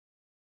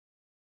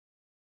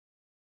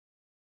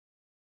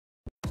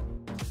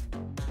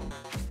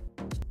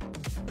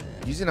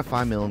Using a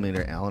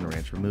 5mm Allen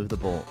wrench, remove the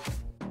bolt.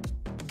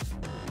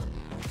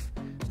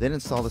 Then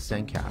install the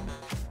stand cap.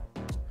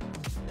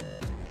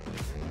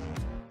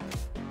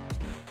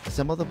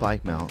 Assemble the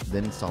bike mount,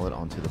 then install it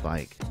onto the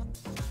bike.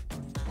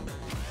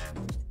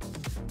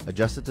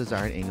 Adjust the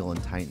desired angle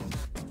and tighten.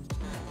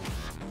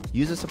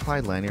 Use a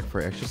supplied lanyard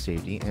for extra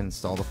safety and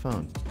install the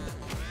phone.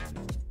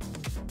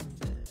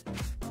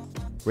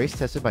 Race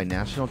tested by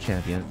national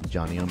champion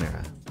Johnny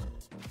O'Mara.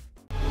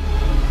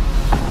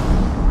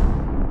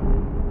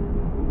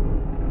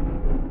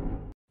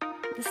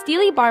 The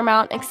Steely bar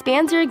mount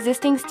expands your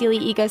existing Steely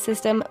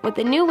ecosystem with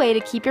a new way to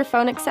keep your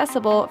phone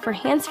accessible for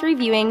hands-free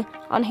viewing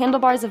on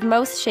handlebars of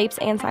most shapes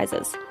and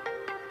sizes.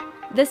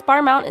 This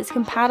bar mount is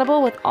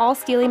compatible with all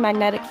Steely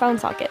magnetic phone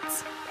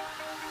sockets.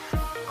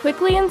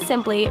 Quickly and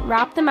simply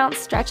wrap the mount's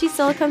stretchy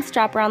silicone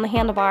strap around the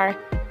handlebar,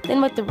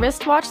 then with the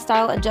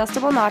wristwatch-style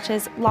adjustable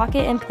notches, lock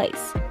it in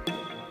place.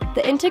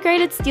 The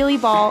integrated Steely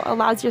ball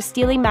allows your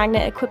Steely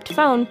magnet-equipped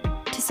phone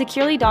to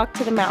securely dock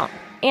to the mount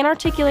and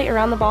articulate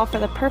around the ball for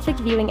the perfect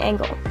viewing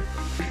angle.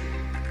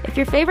 If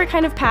your favorite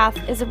kind of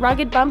path is a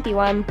rugged, bumpy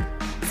one,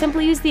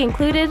 simply use the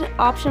included,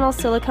 optional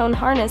silicone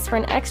harness for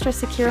an extra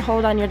secure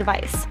hold on your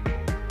device.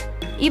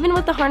 Even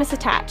with the harness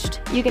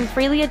attached, you can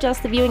freely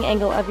adjust the viewing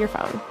angle of your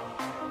phone.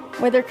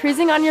 Whether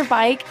cruising on your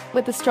bike,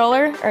 with a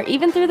stroller, or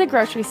even through the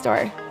grocery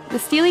store, the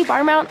Steely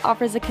bar mount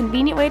offers a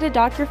convenient way to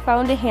dock your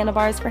phone to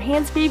handlebars for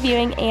hands-free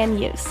viewing and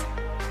use.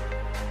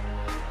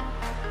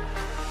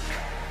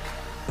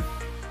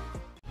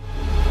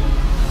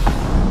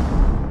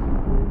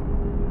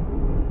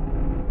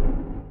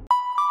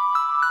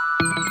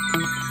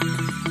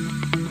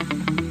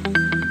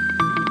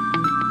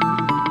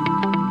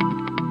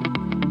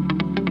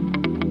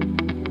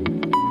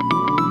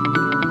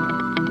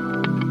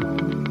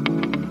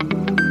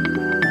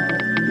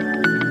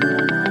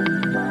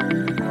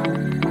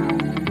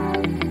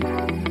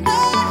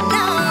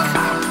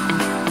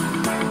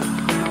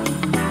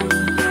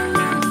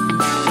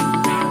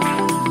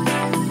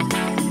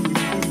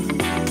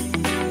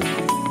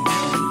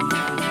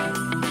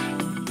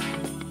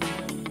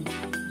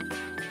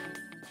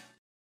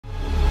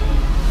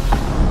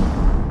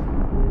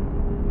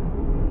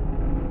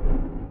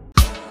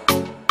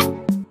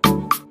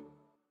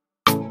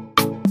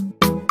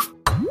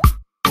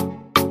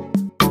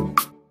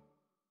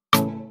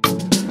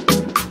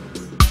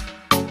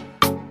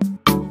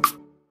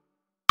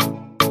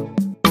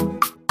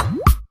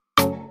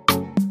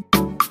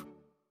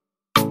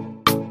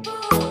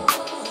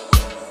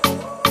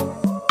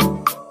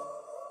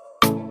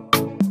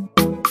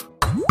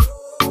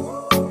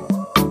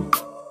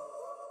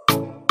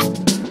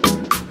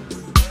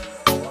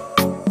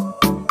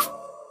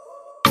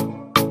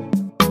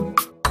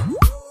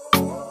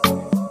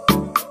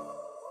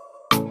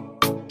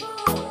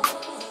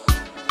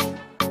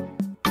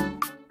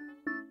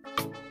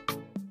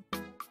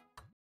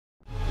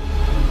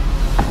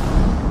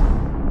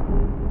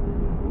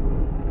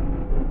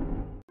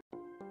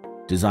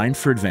 Designed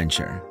for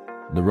adventure,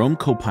 the Romp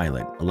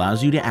Copilot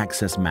allows you to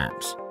access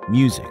maps,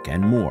 music,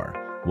 and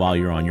more while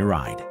you're on your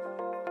ride.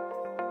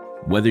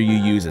 Whether you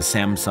use a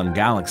Samsung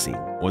Galaxy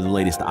or the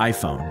latest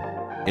iPhone,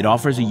 it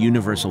offers a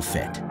universal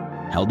fit,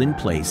 held in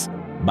place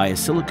by a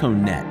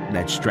silicone net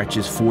that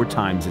stretches 4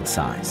 times its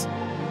size.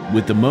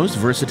 With the most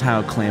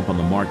versatile clamp on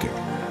the market,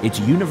 it's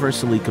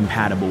universally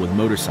compatible with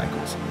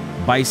motorcycles,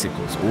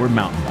 bicycles, or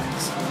mountain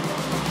bikes.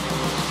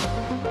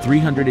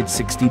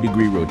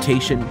 360-degree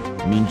rotation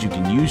means you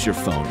can use your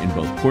phone in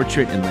both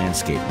portrait and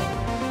landscape mode.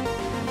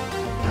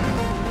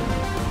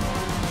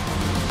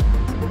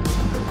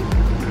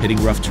 Hitting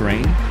rough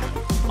terrain?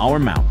 Our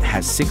mount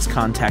has 6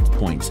 contact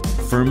points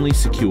firmly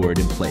secured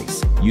in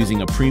place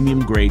using a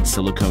premium-grade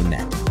silicone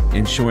net,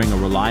 ensuring a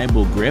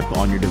reliable grip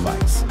on your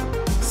device.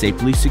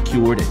 Safely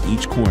secured at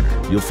each corner,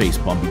 you'll face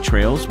bumpy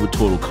trails with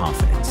total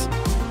confidence.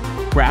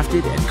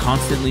 Crafted and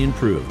constantly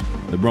improved,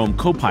 the Romp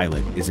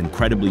Copilot is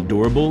incredibly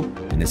durable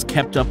and has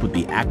kept up with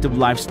the active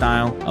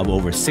lifestyle of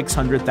over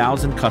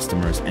 600,000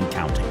 customers and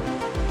counting.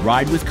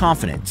 Ride with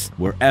confidence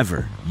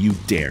wherever you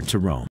dare to roam.